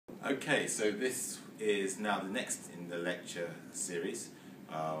Okay, so this is now the next in the lecture series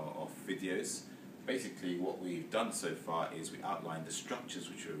of videos. Basically what we've done so far is we outlined the structures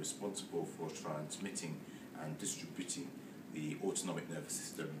which are responsible for transmitting and distributing the autonomic nervous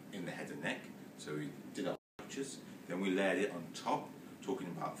system in the head and neck. So we did our structures, then we layered it on top,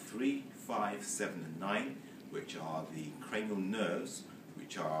 talking about 3, 5, 7 and 9, which are the cranial nerves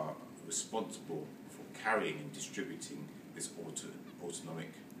which are responsible for carrying and distributing this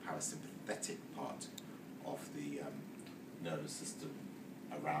autonomic parasympathetic part of the nervous system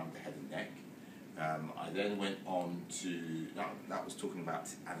around the head and neck. I then went on to, that was talking about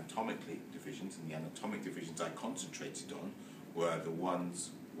anatomically divisions, and the anatomic divisions I concentrated on were the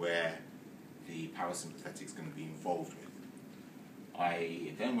ones where the parasympathetic is going to be involved with.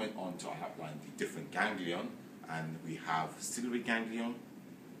 I then went on to outline the different ganglion, and we have ciliary ganglion,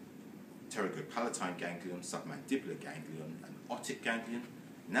 pterygopalatine ganglion, submandibular ganglion, and otic ganglion.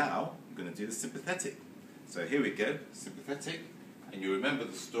 Now I'm going to do the sympathetic. So here we go, sympathetic, and you remember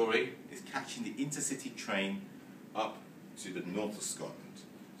the story is catching the intercity train up to the north of Scotland.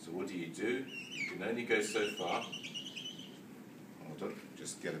 So what do? You can only go so far. Hold on,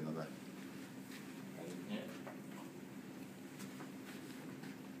 just get another.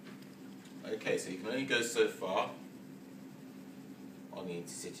 Okay, so you can only go so far on the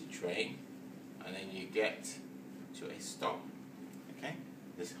intercity train, and then you get to a stop. Okay,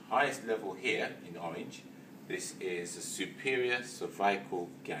 this highest level here in orange, this is the superior cervical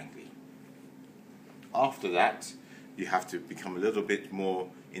ganglion. After that, you have to become a little bit more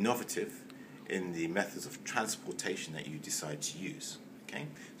innovative in the methods of transportation that you decide to use. Okay,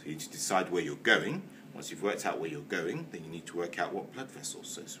 so you need to decide where you're going. Once you've worked out where you're going, then you need to work out what blood vessels.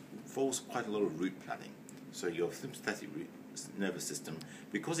 So it involves quite a lot of route planning. So your sympathetic nervous system,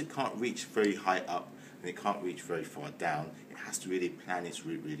 because it can't reach very high up and it can't reach very far down, it has to really plan its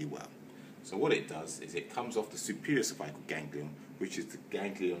route really well. So what it does is it comes off the superior cervical ganglion, which is the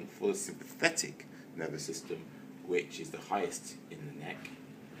ganglion for the sympathetic nervous system, which is the highest in the neck,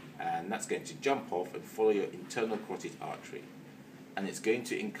 and that's going to jump off and follow your internal carotid artery. And it's going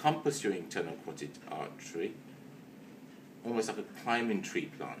to encompass your internal carotid artery almost like a climbing tree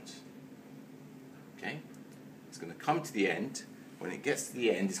plant. Okay? It's going to come to the end. When it gets to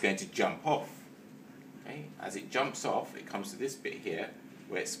the end, it's going to jump off. Okay? As it jumps off, it comes to this bit here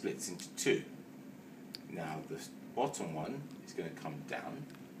where it splits into two. Now the bottom one is going to come down.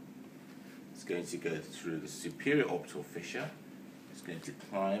 It's going to go through the superior orbital fissure. It's going to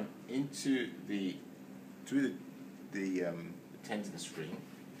climb into through the tendinous string,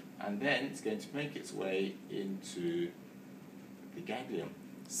 and then it's going to make its way into the ganglion,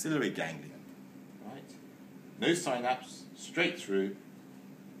 ciliary ganglion. Right? No synapse, straight through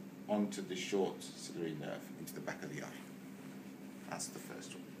onto the short ciliary nerve, into the back of the eye. That's the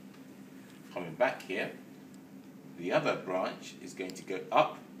first one. Coming back here, the other branch is going to go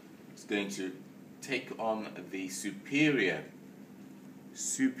up. It's going to take on the superior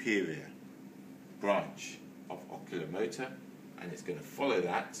branch of oculomotor, and it's going to follow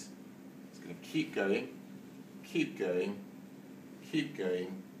that. It's going to keep going, keep going, keep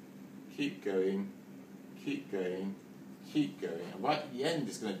going, keep going, keep going, keep going, and right at the end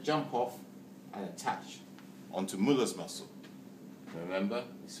it's going to jump off and attach onto Muller's muscle. Remember,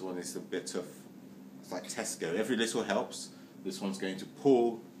 this one is a bit of, it's like Tesco, every little helps. This one's going to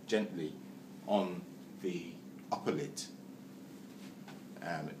pull gently on the upper lid,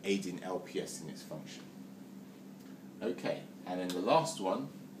 aiding LPS in its function. Okay, and then the last one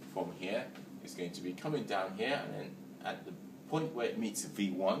from here is going to be coming down here, and then at the point where it meets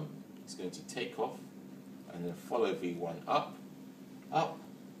V1, it's going to take off and then follow V1 up, up,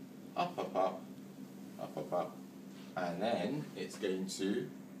 up, up, up, up, up, up, and then it's going to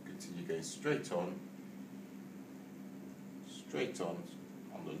continue going straight on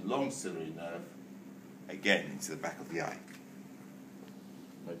the long ciliary nerve, again into the back of the eye.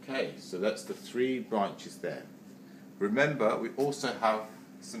 Okay, so that's the 3 branches there. Remember, we also have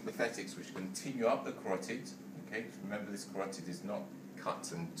sympathetics which continue up the carotid. Okay, remember this carotid is not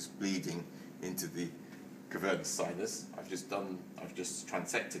cut and just bleeding into the cavernous sinus. I've just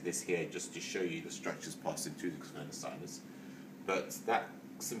transected this here just to show you the structures passing through the cavernous sinus. But that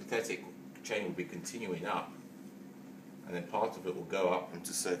sympathetic chain will be continuing up, and then part of it will go up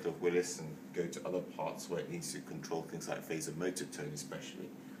into circle of Willis and go to other parts where it needs to control things like vasomotor tone especially.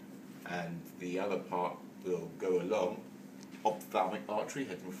 And the other part will go along ophthalmic artery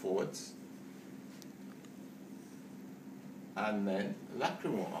heading forwards, and then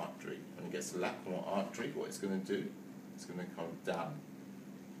lacrimal artery. When it gets to lacrimal artery, what it's going to do, it's going to come down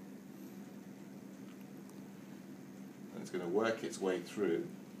and it's going to work its way through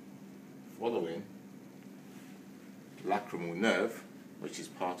following lacrimal nerve, which is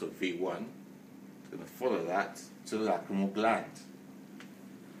part of V1, it's going to follow that to the lacrimal gland.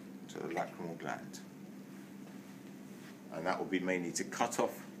 To the lacrimal gland. And that will be mainly to cut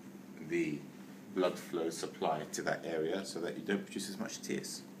off the blood flow supply to that area so that you don't produce as much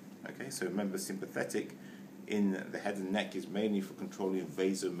tears. Okay, so remember, sympathetic in the head and neck is mainly for controlling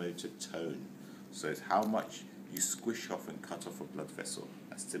vasomotor tone. So it's how much you squish off and cut off a blood vessel.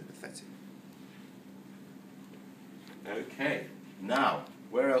 That's sympathetic. Okay, now,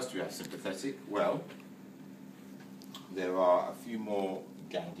 where else do we have sympathetic? Well, there are a few more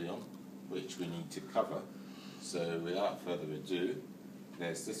ganglion which we need to cover. So without further ado,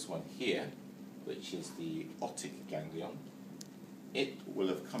 there's this one here, which is the otic ganglion. It will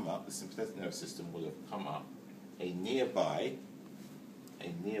have come up, the sympathetic nervous system will have come up a nearby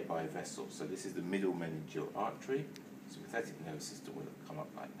vessel. So this is the middle meningeal artery. Sympathetic nervous system will have come up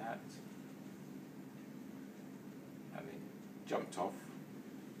like that, and then jumped off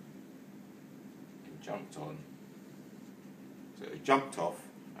and jumped on. So it jumped off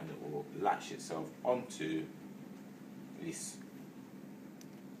and it will latch itself onto this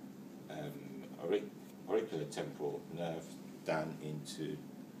auriculotemporal nerve down into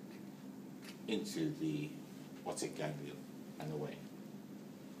the otic ganglion and away.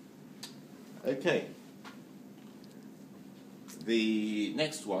 Okay. The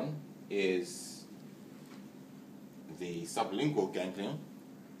next one is the sublingual ganglion.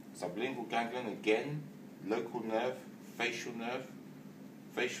 Sublingual ganglion, again, local nerve, facial nerve.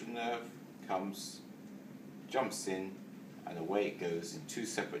 Facial nerve comes, jumps in, and away it goes in two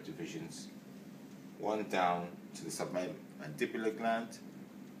separate divisions. One down to the submandibular gland,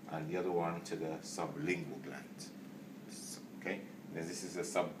 and the other one to the sublingual gland. Okay, then this is a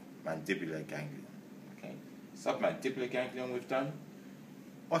submandibular ganglion. Okay, submandibular ganglion we've done.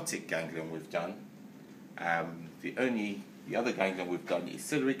 Otic ganglion we've done. The other ganglion we've done is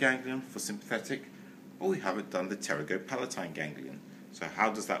ciliary ganglion for sympathetic, but we haven't done the pterygopalatine ganglion. So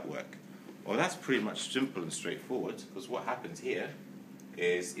how does that work? Well, that's pretty much simple and straightforward, because what happens here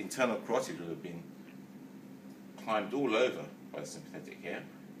is internal carotid will have been climbed all over by the sympathetic here.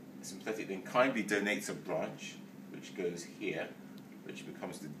 The sympathetic then kindly donates a branch, which goes here, which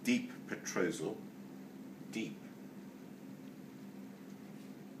becomes the deep petrosal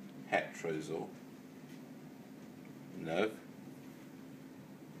nerve.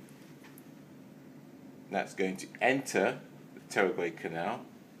 That's going to enter the pterygoid canal,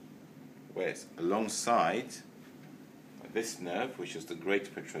 where it's alongside this nerve, which is the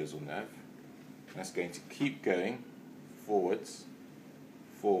greater petrosal nerve. That's going to keep going forwards,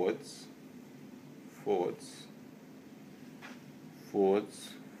 forwards, forwards,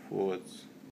 forwards, forwards,